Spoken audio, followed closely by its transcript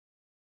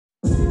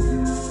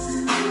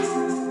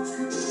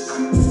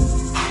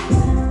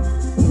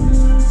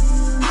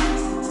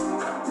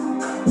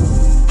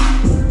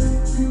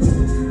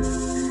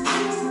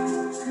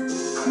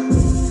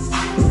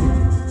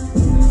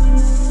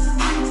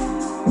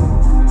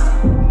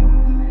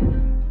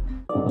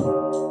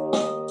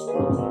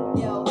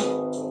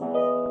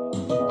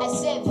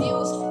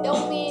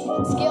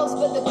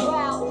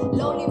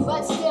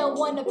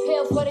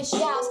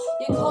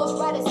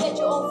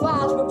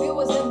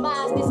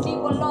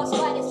lost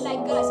riders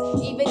like us.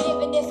 Even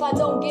if I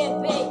don't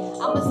get big,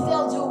 I'ma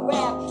still do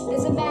rap.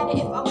 Doesn't matter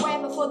if I'm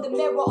rapping for the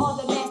mirror or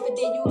the mask. The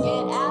day you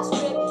get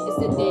outstripped, it's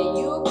the day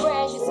you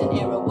crash. It's an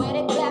era where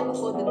they clapping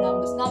for the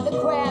numbers, not the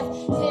craft.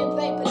 Thin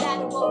paper,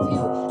 lateral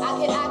view.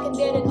 I can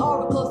get an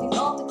oracles, these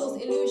opticals,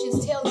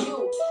 illusions tell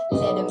you.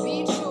 Let them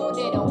be true,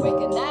 they don't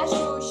recognize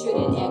you.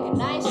 Shouldn't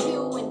agonize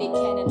you when they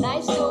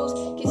canonize those.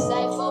 Cause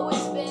I've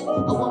always been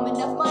a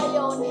woman of my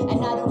own,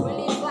 and I don't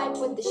really vibe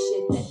with the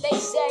shit that they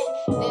say.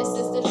 This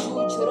is the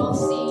truth you don't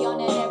see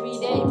on an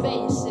everyday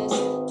basis.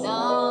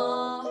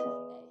 Nah.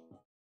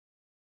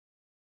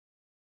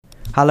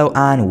 Hello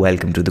and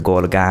welcome to the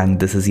Gola Gang.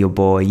 This is your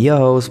boy, your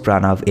host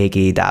Pranav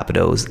aka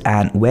Dapados,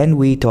 and when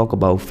we talk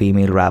about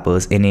female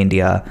rappers in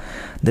India,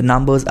 the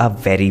numbers are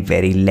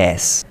very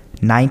less.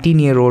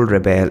 19-year-old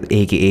Rebel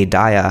aka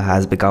Daya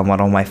has become one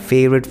of my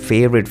favorite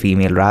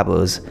female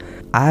rappers.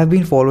 I have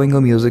been following her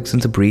music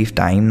since a brief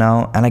time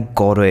now, and I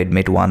gotta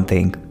admit one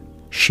thing.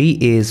 She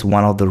is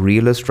one of the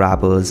realest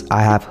rappers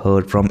I have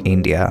heard from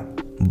India.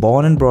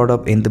 Born and brought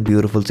up in the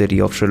beautiful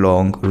city of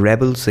Shillong,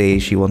 Rebel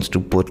says she wants to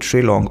put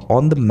Shillong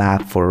on the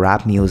map for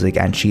rap music,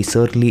 and she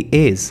certainly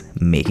is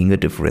making a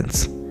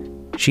difference.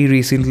 She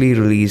recently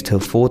released her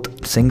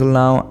 4th single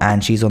now,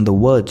 and she's on the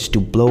verge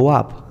to blow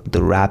up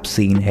the rap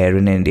scene here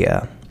in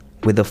India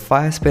with the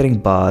fire-spitting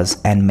bars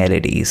and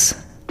melodies.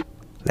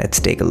 Let's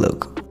take a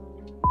look.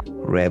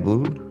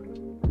 Rebel,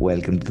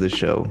 welcome to the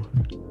show.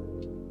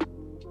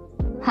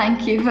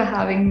 Thank you for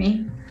having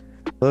me.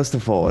 First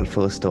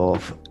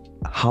off,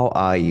 how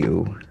are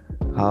you?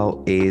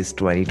 How is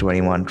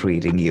 2021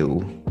 treating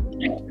you?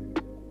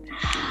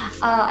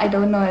 I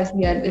don't know as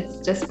yet. It's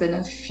just been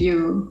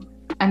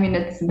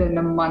it's been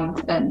a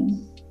month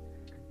and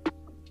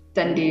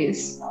 10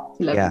 days,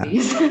 11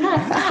 days.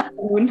 I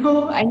don't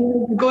know. I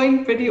know it's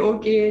going pretty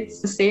okay.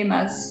 It's the same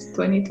as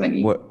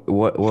 2020.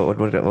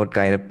 What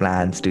kind of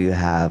plans do you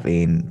have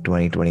in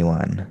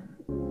 2021?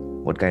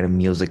 What kind of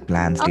music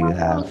plans do you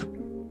have?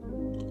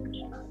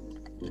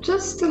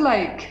 Just to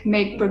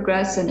make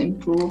progress and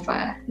improve.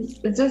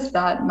 It's just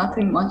that,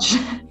 nothing much.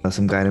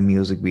 Some kind of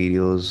music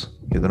videos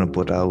you're gonna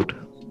put out?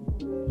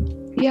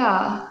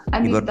 Yeah,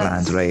 you got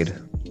plans, right?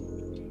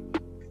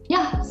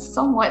 Yeah,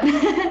 somewhat.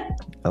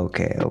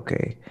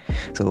 Okay.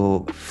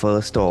 So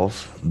first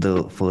off,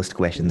 the first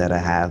question that I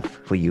have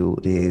for you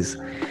is,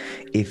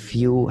 if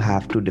you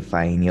have to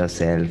define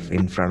yourself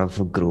in front of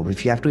a group,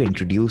 if you have to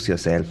introduce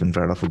yourself in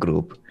front of a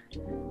group,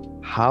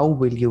 how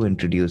will you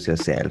introduce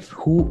yourself?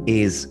 Who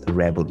is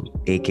Rebel,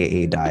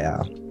 aka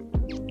Daya?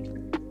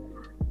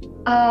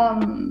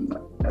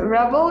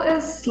 Rebel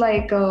is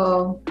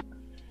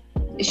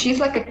she's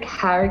like a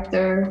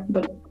character,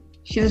 but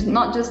she's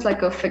not just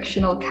like a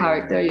fictional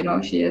character,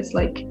 she is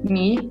like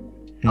me,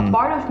 a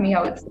part of me,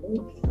 I would say,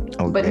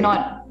 but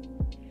not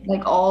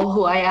like all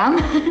who I am,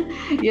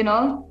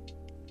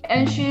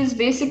 and she's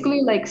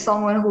basically like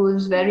someone who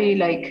is very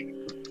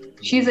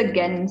she's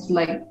against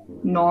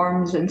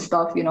norms and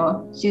stuff,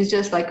 she's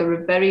just like a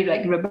very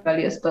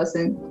rebellious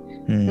person,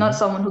 not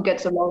someone who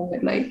gets along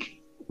with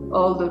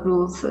all the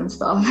rules and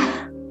stuff.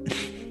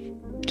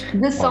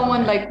 Just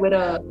someone with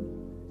a,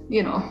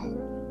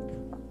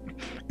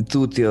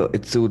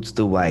 It suits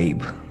the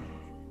vibe.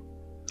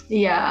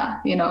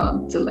 Yeah,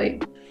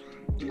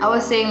 I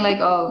was saying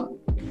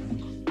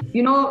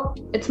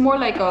it's more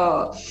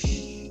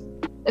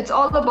it's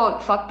all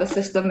about fuck the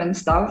system and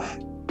stuff,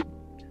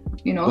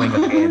 Going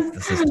against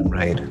the system,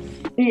 right?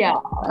 Yeah.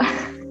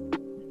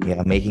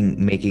 Yeah,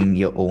 making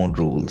your own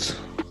rules.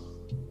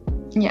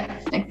 Yeah,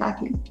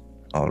 exactly.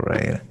 All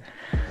right.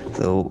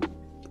 So,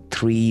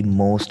 3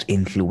 most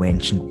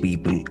influential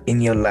people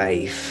in your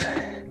life.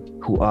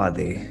 Who are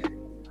they?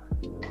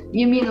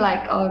 You mean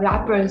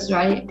rappers,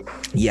 right?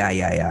 Yeah.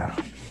 Yeah,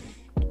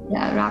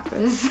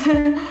 rappers.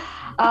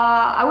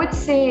 I would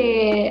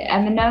say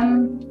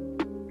Eminem,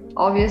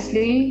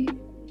 obviously,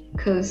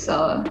 because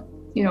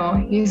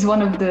he's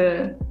one of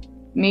the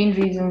main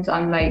reasons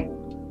I'm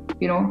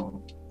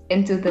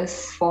into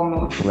this form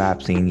of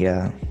rap scene.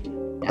 Yeah.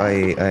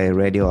 I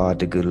read your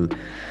article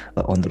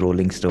on the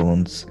Rolling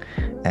Stones,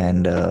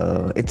 and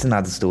it's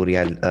another story.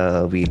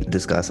 We'll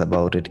discuss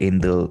about it in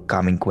the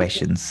coming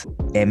questions.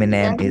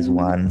 Eminem is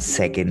one.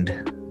 Second,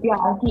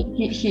 yeah,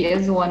 he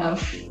is one of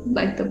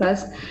the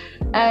best,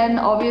 and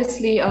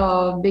obviously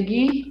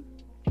Biggie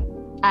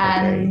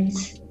and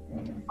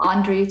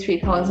Andre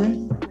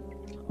 3000.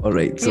 All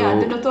right, so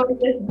the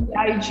Notorious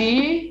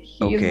B.I.G.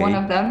 He is one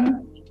of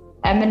them.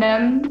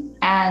 Eminem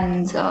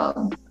and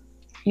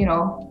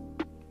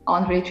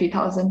Andre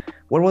 3000.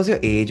 What was your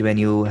age when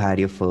you had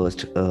your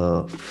first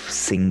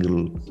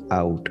single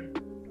out?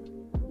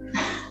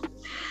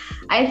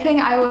 I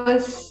think I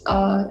was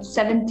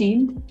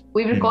 17.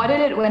 We recorded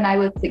it when I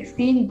was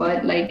 16,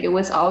 but it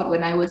was out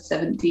when I was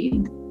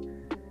 17.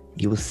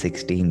 You were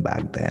 16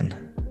 back then?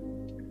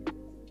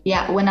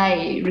 Yeah, when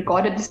I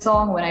recorded the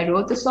song, when I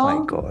wrote the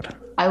song, my God,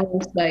 I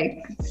was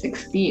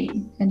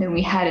 16, and then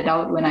we had it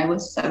out when I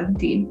was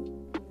 17.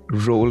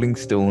 Rolling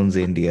Stones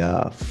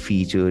India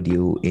featured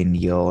you in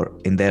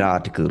their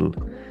article.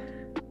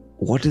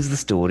 What is the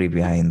story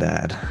behind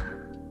that?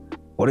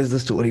 What is the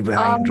story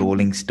behind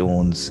Rolling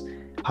Stones?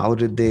 How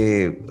did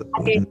they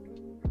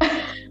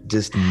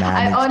just I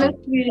manage to?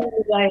 honestly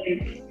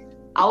like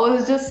I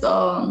was just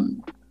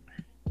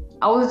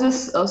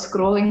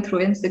scrolling through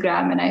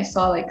Instagram and I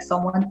saw like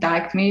someone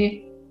tagged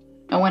me,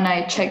 and when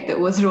I checked, it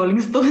was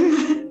Rolling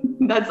Stones.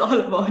 That's all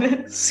about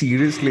it.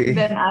 Seriously?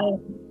 Then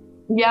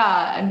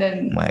and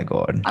then My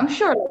God. I'm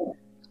sure,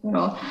 you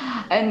know,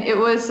 and it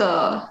was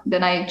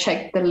then I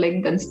checked the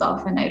link and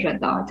stuff and I read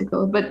the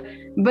article. But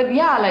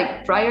yeah,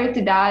 like prior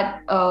to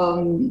that,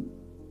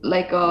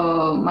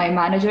 my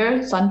manager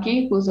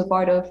Sunki, who's a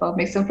part of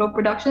Mix and Flow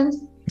Productions,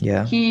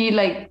 Yeah. he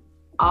like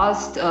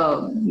asked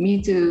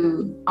me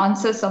to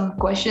answer some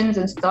questions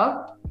and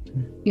stuff,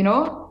 you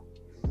know,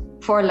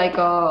 for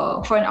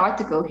an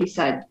article, he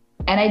said,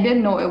 and I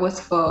didn't know it was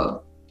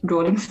for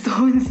Rolling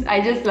Stones.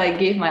 I just like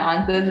gave my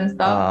answers and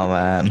stuff. Oh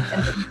man.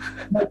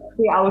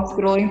 I was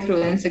scrolling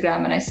through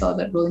Instagram and I saw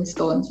that Rolling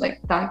Stones like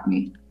tagged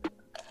me.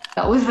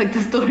 That was like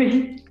the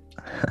story.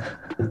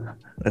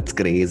 That's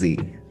crazy.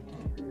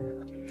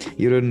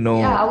 You didn't know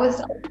Yeah, I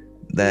was.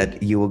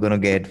 that you were gonna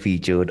get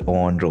featured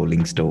on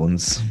Rolling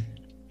Stones.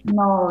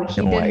 No,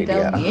 he No didn't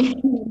tell idea.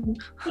 me.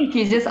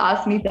 He just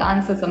asked me to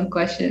answer some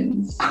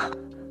questions.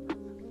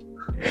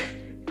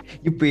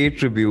 You paid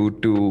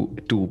tribute to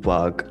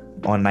Tupac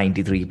on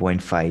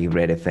 93.5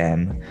 Red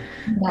FM.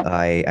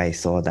 Yeah. I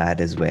saw that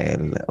as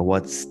well.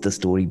 What's the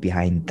story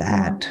behind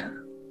that?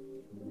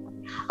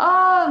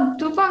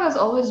 Tupac has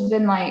always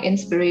been my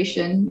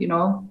inspiration, you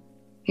know.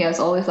 He has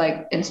always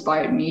like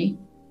inspired me.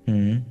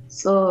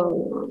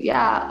 So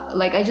yeah,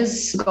 like I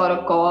just got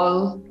a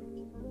call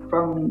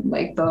from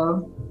like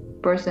the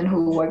person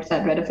who works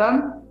at Red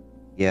FM.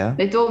 Yeah.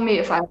 They told me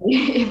if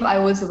I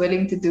was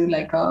willing to do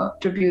like a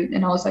tribute,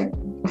 and I was like,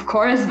 of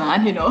course,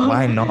 man, you know.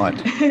 Why not?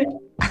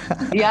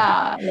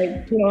 Yeah,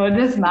 like, you know,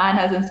 this man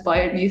has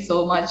inspired me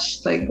so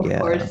much, like, of Yeah.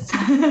 course.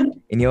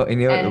 In your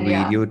And,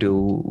 yeah. video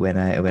too, when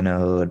I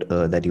heard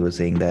that you were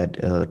saying that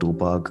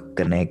Tupac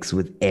connects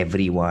with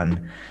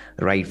everyone,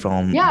 right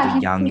from Yeah, the he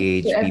young speaks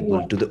age to people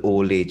everyone. to the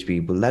old age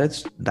people.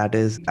 That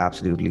is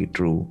absolutely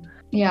true.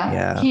 Yeah,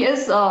 Yeah. he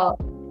is.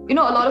 You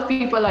know, a lot of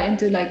people are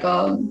into like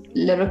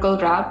lyrical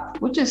rap,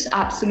 which is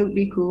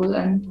absolutely cool,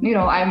 and you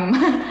know, I'm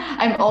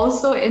I'm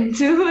also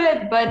into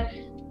it, but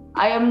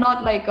I am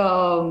not like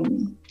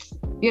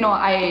you know,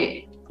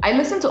 I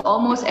listen to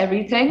almost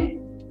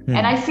everything,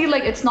 and I feel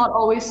like it's not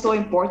always so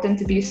important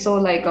to be so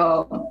like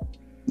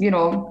you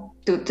know,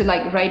 to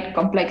like write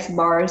complex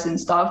bars and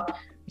stuff.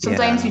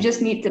 Sometimes Yeah. you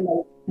just need to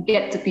like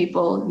get to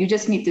people. You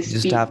just need to You just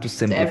speak have to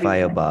simplify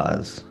your everyone.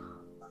 bars.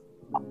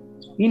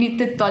 You need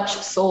to touch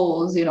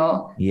souls, you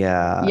know,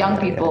 Yeah. young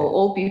yeah, people,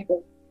 old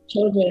people,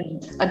 children,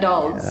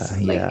 adults,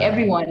 Yeah, like yeah.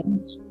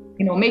 everyone,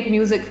 you know, make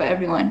music for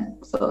everyone.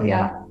 So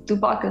yeah,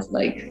 Tupac is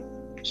like,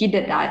 he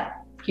did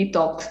that. He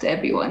talked to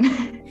everyone.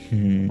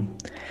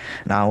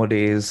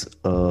 Nowadays,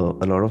 a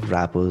lot of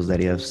rappers that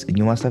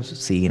you must have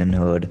seen and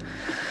heard,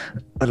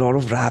 a lot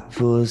of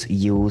rappers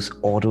use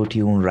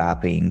auto-tune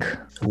rapping.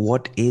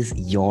 What is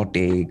your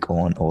take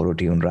on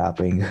auto-tune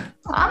rapping?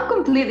 I'm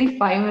completely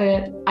fine with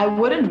it. I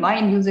wouldn't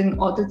mind using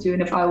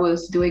autotune if I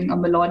was doing a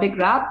melodic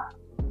rap,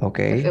 if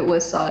Okay. it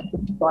was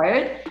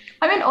required.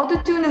 I mean,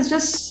 autotune is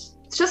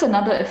it's just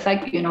another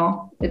effect, you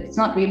know. It's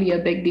not really a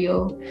big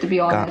deal, to be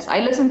honest.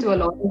 I listen to a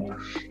lot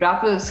of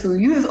rappers who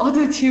use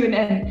autotune,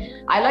 and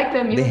I like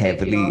their They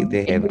music. You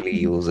know? heavily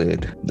use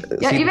it.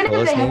 Yeah, See, even if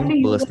they heavily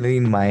use it. personally,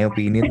 in my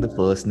opinion, the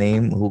first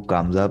name who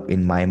comes up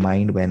in my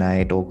mind when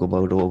I talk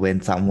about, or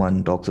when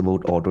someone talks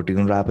about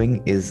auto-tune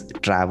rapping, is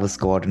Travis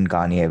Scott and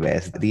Kanye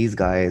West. These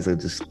guys are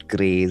just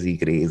crazy.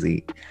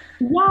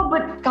 Yeah,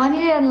 but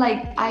Kanye and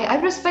like I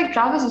respect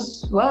Travis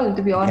as well,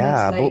 to be honest.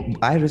 Yeah, like,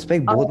 I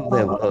respect both of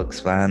their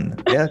works, man.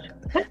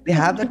 They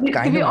have that to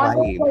kind be of honest,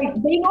 vibe.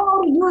 like they know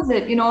how to use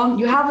it. You know,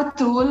 you have a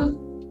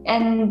tool,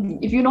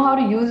 and if you know how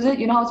to use it,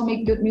 you know how to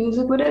make good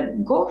music with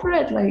it. Go for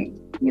it. Like,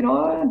 you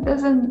know,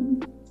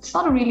 it's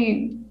not a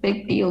really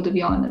big deal, to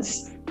be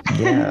honest.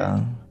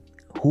 Yeah.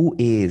 Who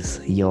is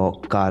your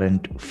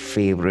current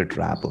favorite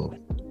rapper?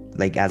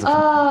 Like as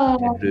of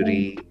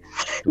February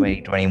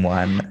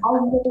 2021.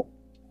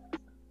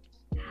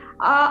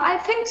 I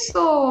think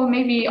so.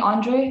 Maybe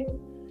Andre.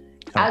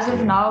 As of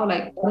Okay. now,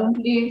 like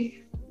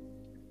currently,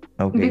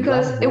 Okay.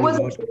 because it was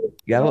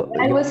You have when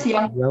I was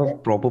young. you have a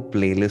proper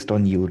playlist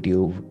on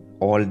YouTube,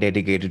 all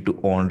dedicated to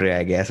Andre,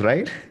 I guess,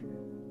 right?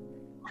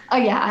 Oh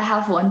yeah, I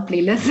have one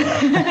playlist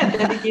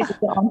dedicated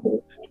to Andre.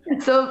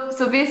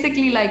 So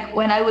basically, like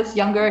when I was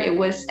younger, it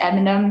was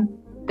Eminem.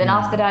 Then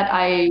after that,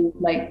 I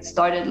like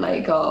started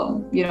like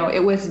you know,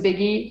 it was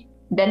Biggie.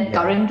 Then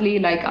currently,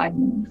 like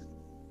I'm,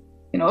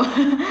 you know,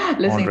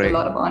 listening to a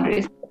lot of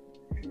Andre.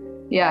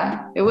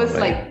 Yeah, it was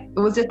it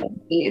was just a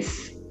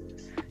phase.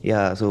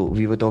 Yeah, so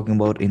we were talking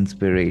about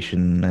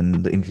inspiration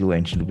and the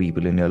influential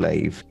people in your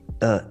life.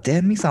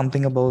 Tell me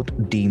something about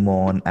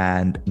Demon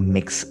and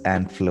Mix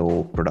and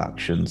Flow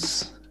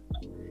Productions.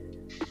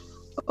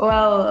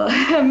 Well,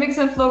 Mix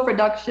and Flow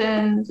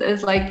Productions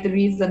is like the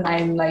reason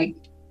I'm like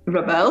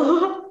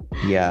rebel.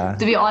 Yeah.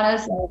 To be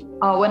honest,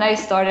 when I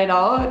started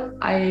out,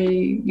 I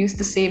used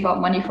to save up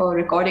money for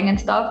recording and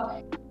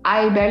stuff.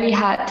 I barely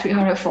had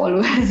 300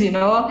 followers,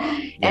 Yeah.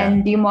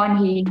 And Demon,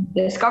 he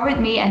discovered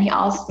me and he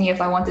asked me if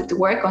I wanted to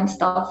work on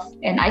stuff.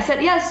 And I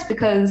said yes,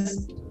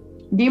 because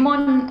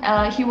Demon,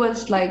 he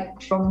was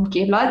like from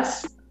K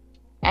Bloods,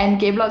 and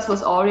K Bloods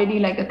was already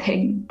like a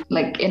thing,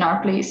 like in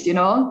our place,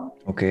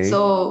 Okay.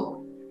 So,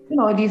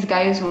 these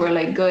guys were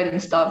like good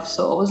and stuff.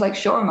 So I was like,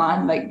 sure,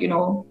 man, like,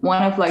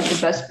 one of like the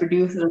best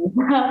producers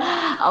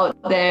out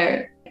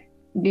there.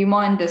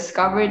 Demon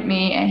discovered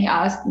me and he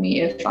asked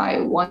me if I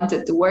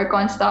wanted to work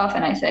on stuff.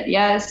 And I said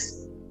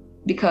yes,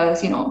 because,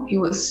 he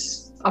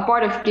was a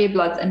part of K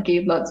Bloods and K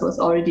Bloods was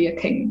already a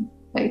thing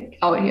like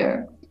out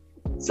here.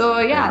 So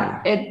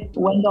yeah, it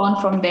went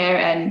on from there,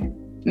 and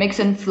Mix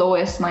and Flow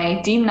is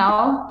my team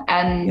now.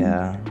 And,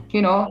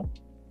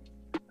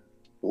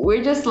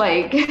 we're just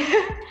like,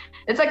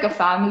 it's like a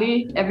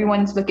family.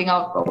 Everyone's looking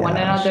out for one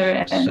another.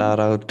 And shout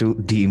out to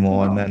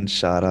Demon and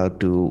shout out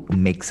to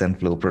Mix and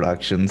Flow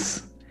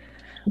Productions.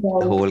 The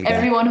whole gang.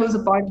 Everyone who's a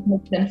part of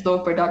Mix and Flow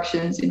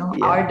Productions,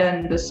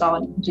 Arden, the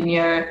sound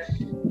engineer,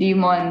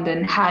 Demon,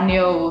 then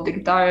Hanyo, the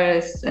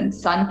guitarist, and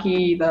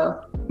Sanki, the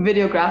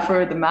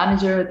videographer, the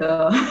manager,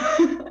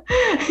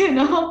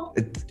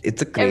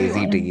 It's a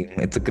crazy team.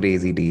 It's a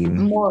crazy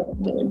team.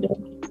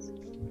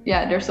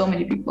 There's so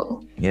many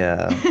people.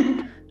 Yeah.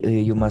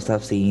 You must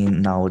have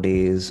seen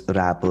nowadays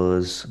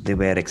rappers, they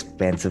wear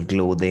expensive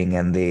clothing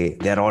and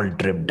they're all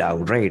dripped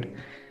out, right?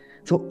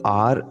 So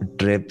are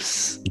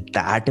drips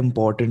that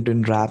important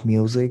in rap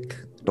music?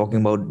 Talking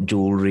about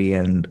jewelry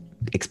and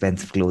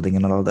expensive clothing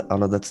and all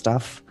of that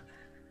stuff?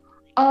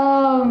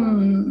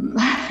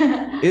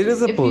 It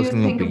is a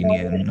personal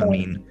opinion. I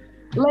mean,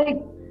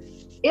 like,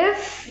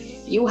 if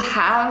you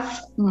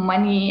have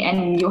money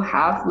and you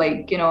have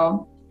like,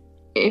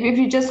 if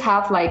you just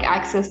have like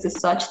access to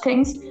such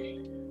things,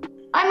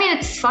 I mean,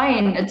 it's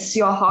fine. It's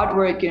your hard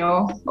work,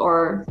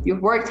 or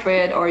you've worked for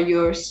it, or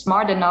you're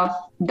smart enough,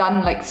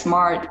 done like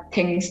smart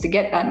things to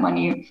get that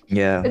money.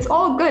 Yeah. It's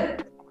all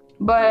good.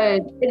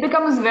 But it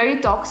becomes very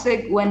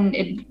toxic when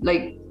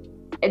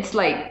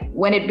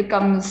when it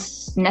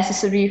becomes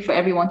necessary for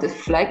everyone to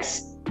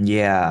flex.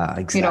 Yeah,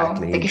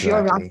 exactly. Like if you're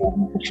a rapper,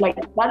 it's like,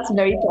 that's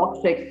very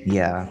toxic.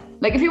 Yeah.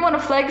 Like if you want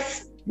to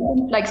flex,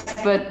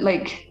 but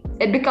like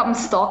it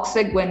becomes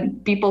toxic when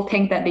people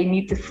think that they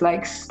need to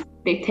flex.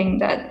 They think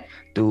that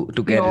to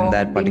get in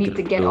that particular, they need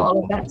to get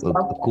all of that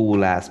stuff.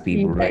 Cool ass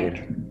people,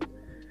 right?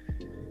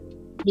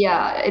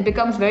 Yeah, it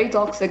becomes very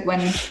toxic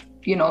when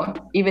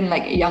even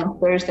like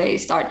youngsters, they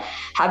start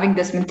having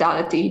this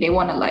mentality. They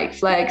want to like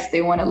flex.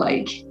 They want to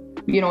like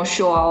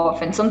show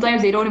off, and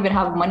sometimes they don't even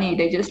have money.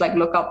 They just like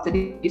look up to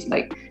these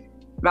like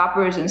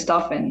rappers and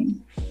stuff,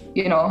 and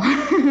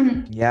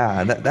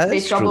yeah, that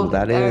is true.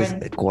 That is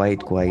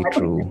quite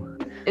true.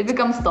 It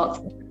becomes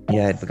toxic.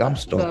 Yeah, it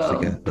becomes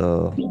toxic.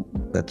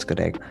 That's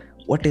correct.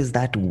 What is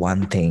that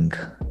one thing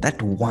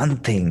that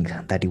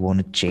you want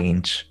to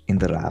change in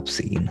the rap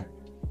scene?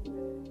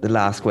 The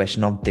last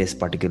question of this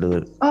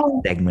particular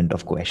segment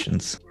of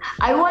questions.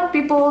 I want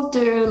people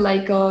to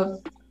like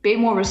pay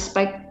more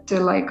respect to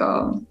like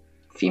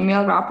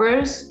female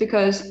rappers,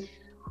 because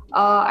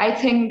I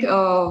think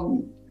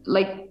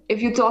like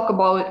if you talk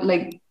about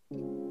like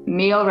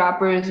male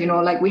rappers,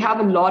 like we have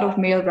a lot of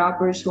male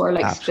rappers who are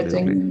like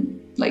spitting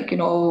like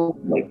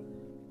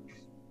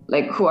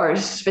like who are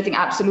spitting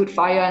absolute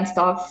fire and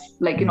stuff,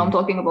 like I'm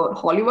talking about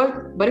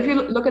Hollywood. But if you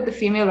look at the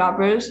female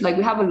rappers, like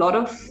we have a lot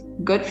of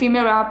good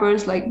female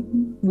rappers, like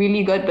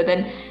really good. But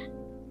then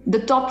the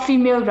top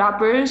female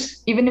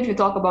rappers, even if you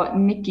talk about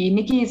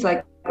Nikki is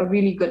like a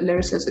really good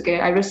lyricist. Okay,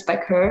 I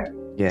respect her.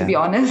 To be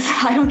honest,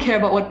 I don't care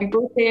about what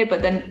people say,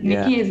 but then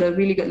Nikki is a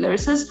really good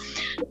lyricist.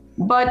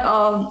 But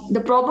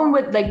the problem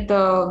with like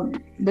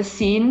the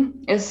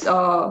scene is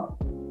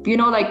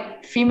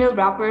like female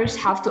rappers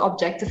have to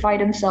objectify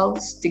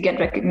themselves to get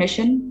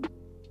recognition.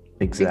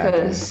 Exactly.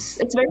 Because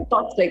it's very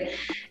toxic.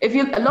 If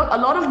you a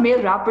lot of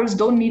male rappers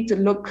don't need to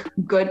look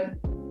good,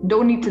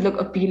 don't need to look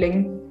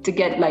appealing to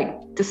get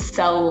like to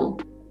sell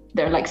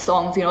their like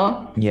songs,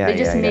 they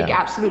just make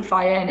absolute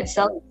fire and it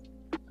sells.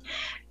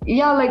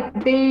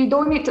 Like they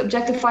don't need to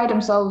objectify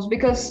themselves,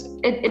 because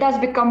it has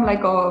become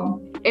like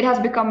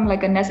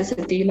a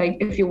necessity. Like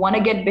if you want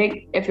to get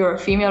big, if you're a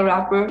female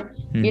rapper,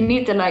 you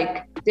need to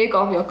like take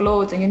off your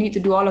clothes and you need to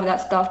do all of that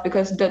stuff,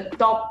 because the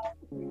top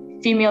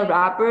female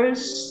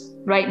rappers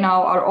right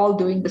now are all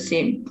doing the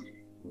same.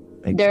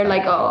 Exactly. They're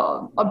like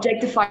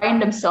objectifying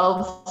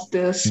themselves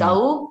to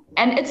sell.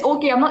 And it's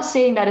okay. I'm not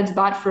saying that it's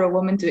bad for a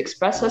woman to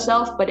express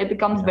herself, but it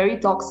becomes very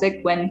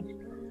toxic when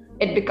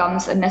it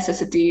becomes a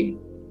necessity.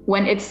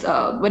 When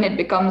it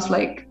becomes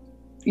like,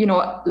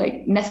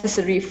 like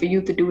necessary for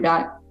you to do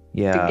that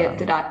to get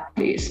to that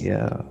place.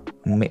 Yeah.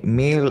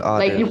 Male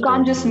artists, like you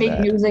can't just make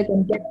music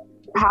and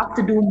have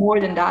to do more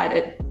than that.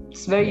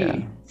 It's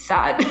very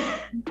sad.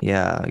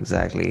 Yeah,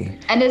 exactly.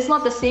 And it's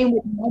not the same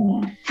with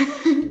men.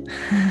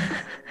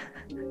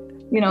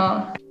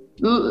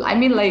 I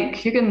mean,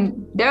 like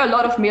there are a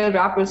lot of male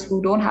rappers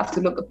who don't have to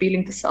look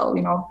appealing to sell,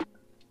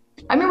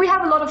 I mean, we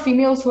have a lot of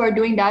females who are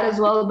doing that as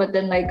well, but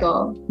then like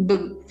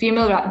the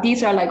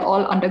these are like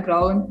all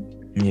underground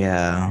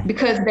Yeah.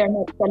 because they're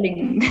not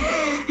selling,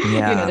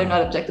 they're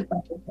not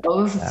objectifying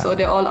themselves, so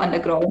they're all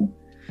underground.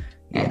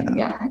 And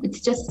it's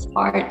just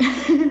hard.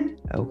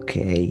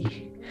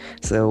 Okay.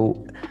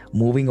 So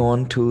moving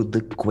on to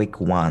the quick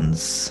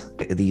ones.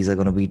 These are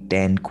gonna be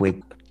 10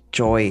 quick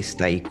choice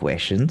like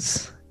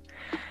questions.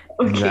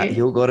 Okay.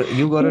 You gotta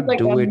like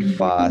do it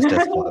fast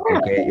as fuck.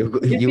 Okay.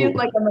 It feels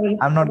like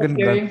I'm not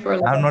preparing for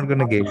like I'm not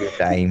gonna give you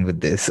time with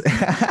this.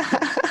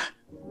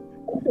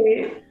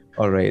 Okay.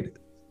 All right.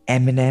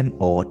 Eminem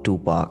or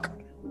Tupac?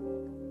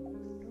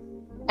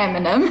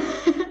 Eminem.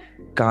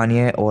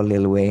 Kanye or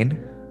Lil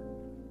Wayne?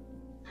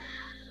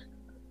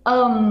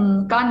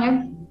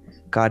 Kanye.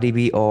 Cardi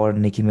B or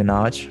Nicki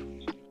Minaj?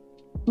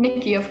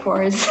 Nicki, of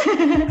course.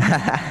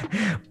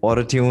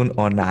 Autotune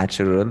or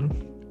natural?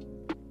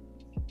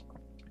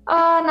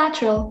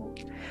 Natural.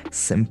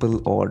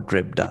 Simple or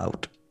dripped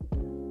out?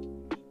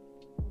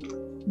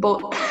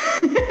 Both.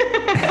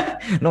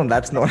 No,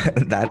 that's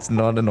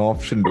not an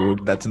option,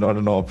 dude. That's not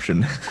an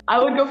option.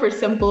 I would go for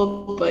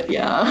simple, but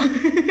yeah.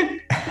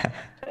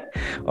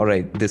 All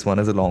right, this one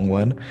is a long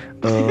one.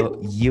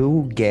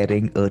 You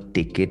getting a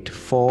ticket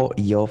for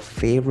your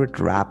favorite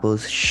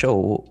rapper's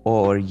show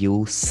or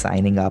you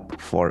signing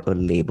up for a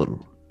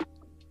label?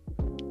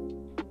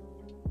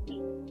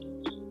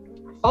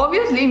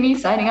 Obviously, me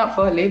signing up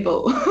for a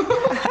label.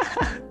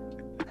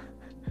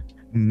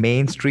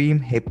 Mainstream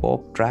hip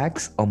hop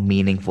tracks or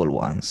meaningful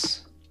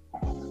ones?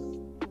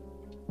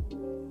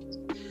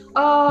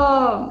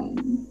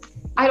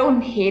 I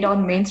don't hate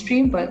on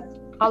mainstream, but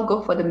I'll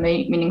go for the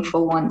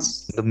meaningful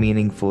ones. The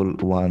meaningful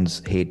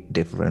ones hit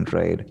different,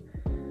 right?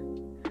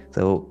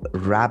 So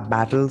rap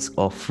battles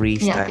or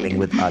freestyling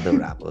with other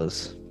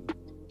rappers?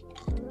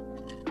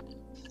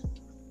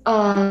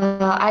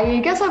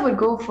 I guess I would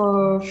go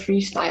for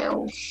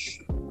freestyle.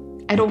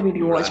 I don't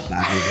really watch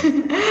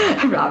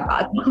rap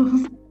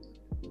battles.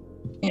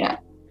 Yeah.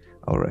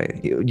 All right.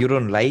 You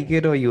don't like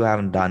it or you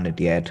haven't done it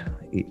yet?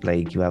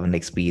 Like you haven't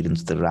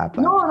experienced the rap?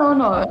 No.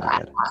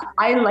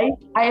 I like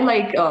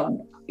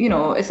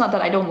it's not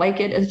that I don't like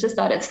it. It's just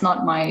that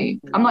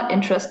I'm not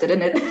interested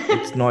in it.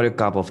 It's not your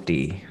cup of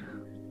tea.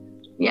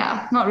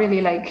 Yeah, not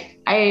really. Like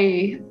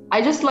I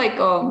just like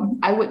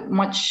I would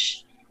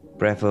much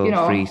prefer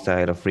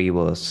freestyle or free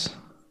verse.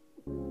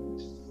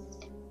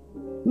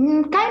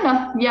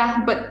 Kinda,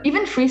 yeah. But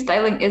even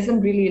freestyling isn't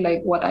really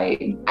like what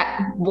I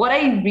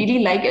really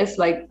like is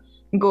like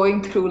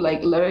going through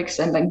like lyrics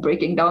and like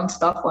breaking down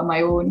stuff on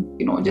my own,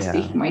 just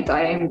taking my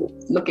time,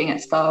 looking at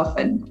stuff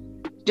and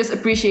just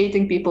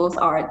appreciating people's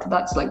art.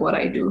 That's like what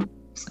I do.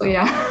 So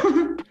yeah.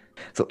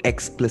 So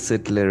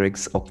explicit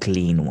lyrics or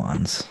clean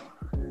ones?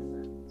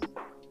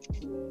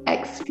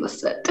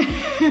 Explicit.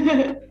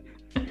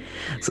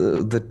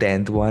 So the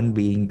 10th one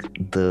being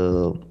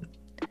the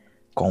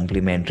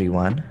complimentary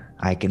one.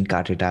 I can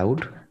cut it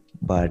out,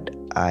 but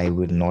I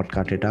will not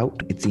cut it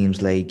out. It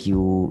seems like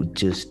you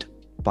just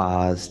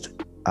passed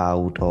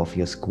out of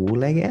your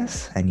school, I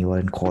guess, and you are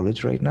in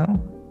college right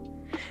now.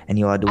 And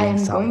you are doing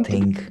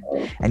something,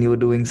 and you are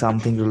doing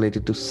something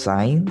related to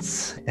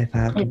science, if I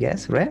have to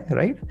guess,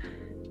 right?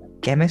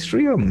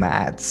 Chemistry or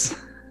maths?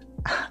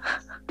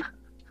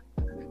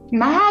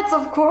 Maths,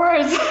 of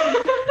course.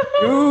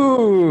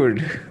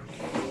 Dude!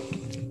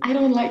 I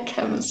don't like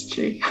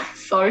chemistry.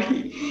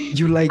 Sorry.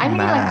 You like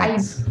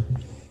maths?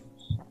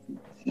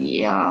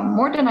 Yeah,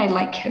 more than I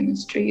like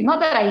chemistry.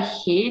 Not that I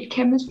hate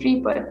chemistry,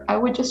 but I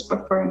would just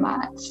prefer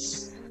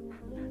maths.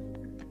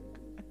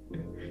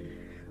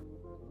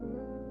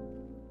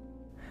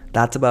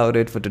 That's about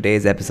it for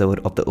today's episode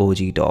of the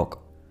OG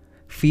Talk.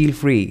 Feel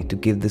free to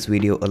give this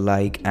video a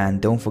like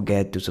and don't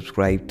forget to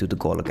subscribe to the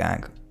Gola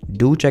Gang.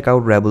 Do check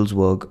out Rebel's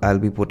work. I'll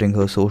be putting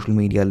her social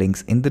media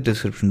links in the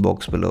description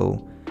box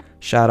below.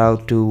 Shout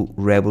out to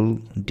Rebel,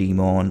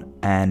 Demon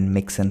and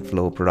Mix and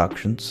Flow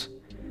Productions.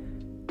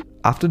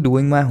 After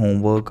doing my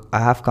homework, I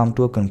have come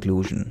to a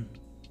conclusion.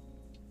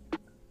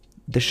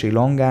 The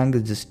Shillong Gang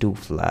is just too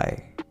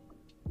fly.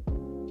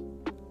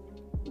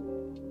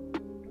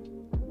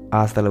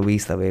 Hasta la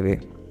vista,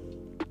 baby.